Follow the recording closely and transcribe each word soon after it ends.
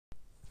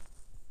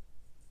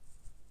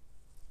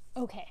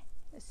Okay,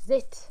 this is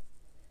it.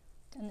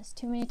 Done this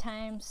too many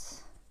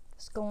times.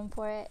 Just going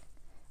for it.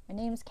 My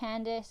name's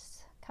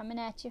Candace, coming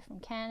at you from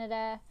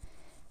Canada.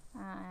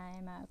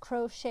 I'm a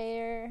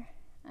crocheter,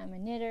 I'm a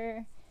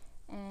knitter,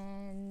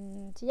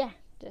 and yeah,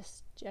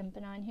 just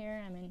jumping on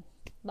here. I'm in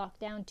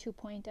lockdown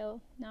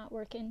 2.0, not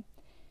working.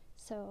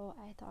 So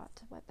I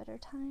thought, what better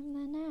time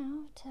than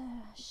now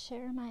to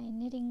share my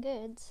knitting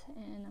goods,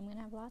 and I'm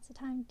gonna have lots of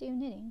time to do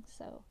knitting.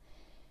 So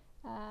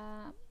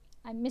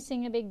I'm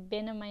missing a big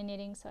bin of my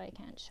knitting, so I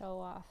can't show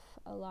off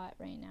a lot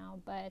right now,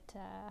 but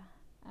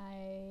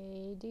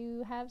I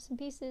do have some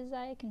pieces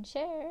I can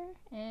share,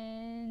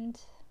 and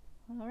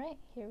all right,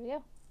 here we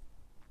go.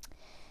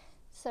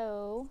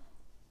 So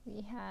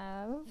we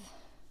have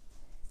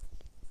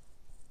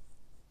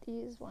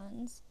these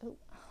ones. Oh.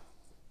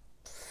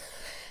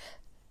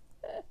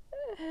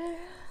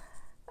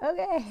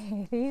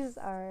 Okay, these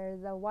are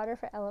the Water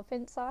for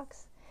Elephant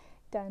socks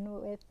done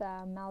with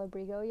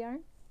Malabrigo yarn.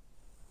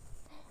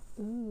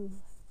 Ooh,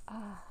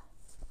 ah.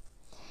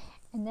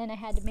 And then I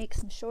had to make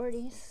some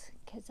shorties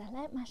because I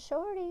like my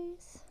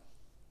shorties.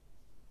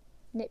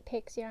 Knit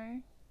Picks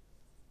yarn.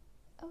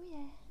 Oh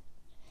yeah.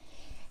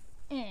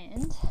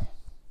 And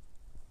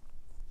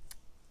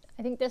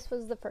I think this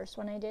was the first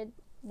one I did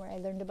where I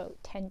learned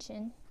about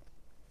tension.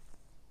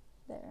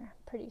 They're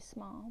pretty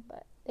small,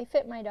 but they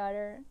fit my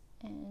daughter,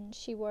 and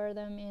she wore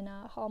them in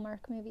a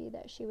Hallmark movie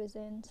that she was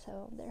in,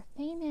 so they're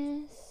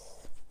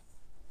famous.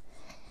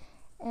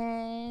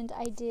 And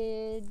I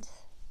did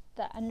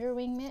the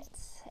underwing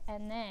mitts,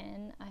 and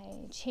then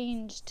I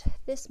changed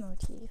this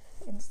motif.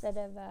 Instead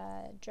of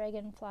a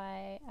dragonfly,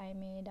 I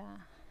made a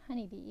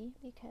honeybee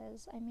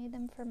because I made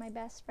them for my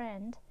best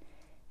friend,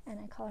 and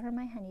I call her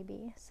my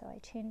honeybee, so I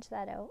changed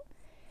that out.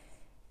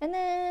 And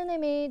then I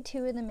made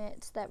two of the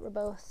mitts that were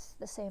both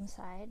the same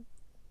side,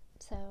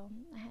 so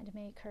I had to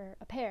make her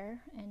a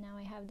pair, and now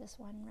I have this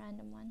one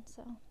random one,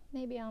 so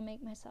maybe I'll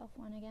make myself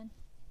one again.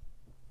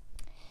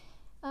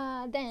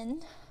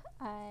 Then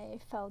I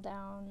fell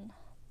down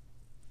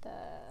the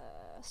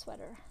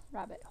sweater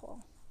rabbit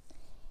hole,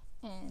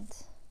 and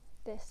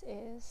this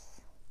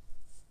is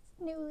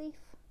New Leaf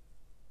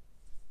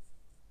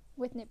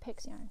with Knit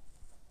Picks yarn.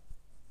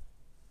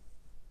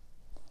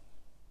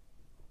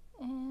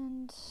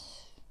 And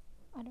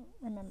I don't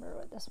remember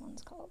what this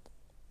one's called,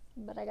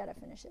 but I gotta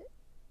finish it.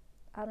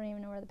 I don't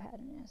even know where the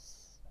pattern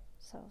is,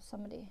 so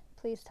somebody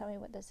please tell me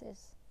what this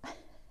is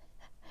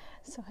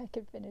so I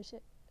can finish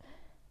it.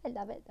 I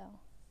love it though.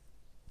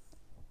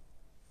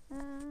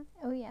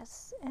 Oh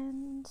yes,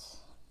 and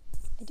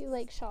I do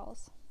like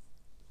shawls.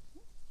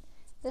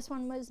 This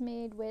one was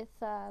made with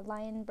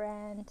Lion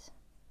Brand,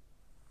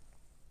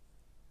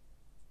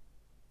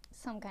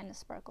 some kind of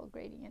sparkle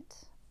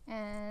gradient,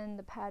 and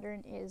the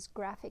pattern is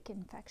Graphic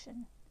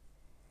Infection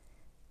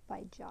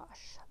by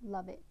Josh.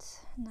 Love it.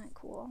 Isn't that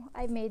cool?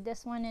 I've made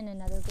this one in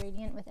another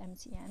gradient with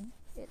MCN.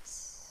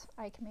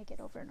 I can make it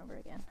over and over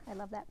again. I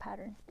love that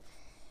pattern.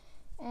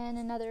 And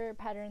another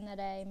pattern that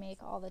I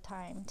make all the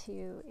time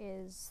too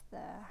is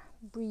the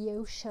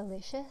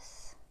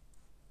Brioche-alicious,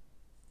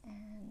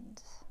 and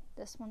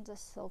this one's a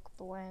silk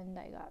blend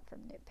I got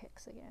from Knit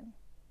Picks again.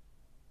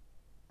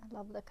 I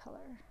love the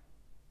color.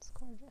 It's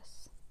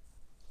gorgeous.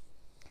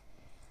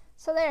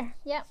 So there,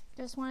 yep,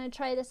 just want to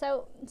try this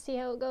out and see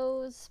how it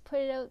goes, put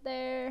it out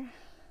there.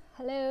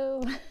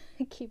 Hello.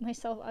 Keep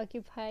myself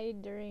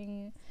occupied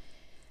during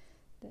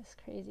this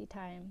crazy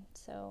time.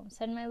 So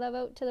send my love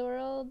out to the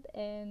world,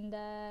 and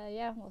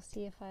yeah, we'll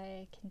see if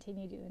I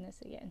continue doing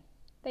this again.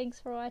 Thanks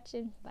for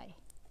watching. Bye.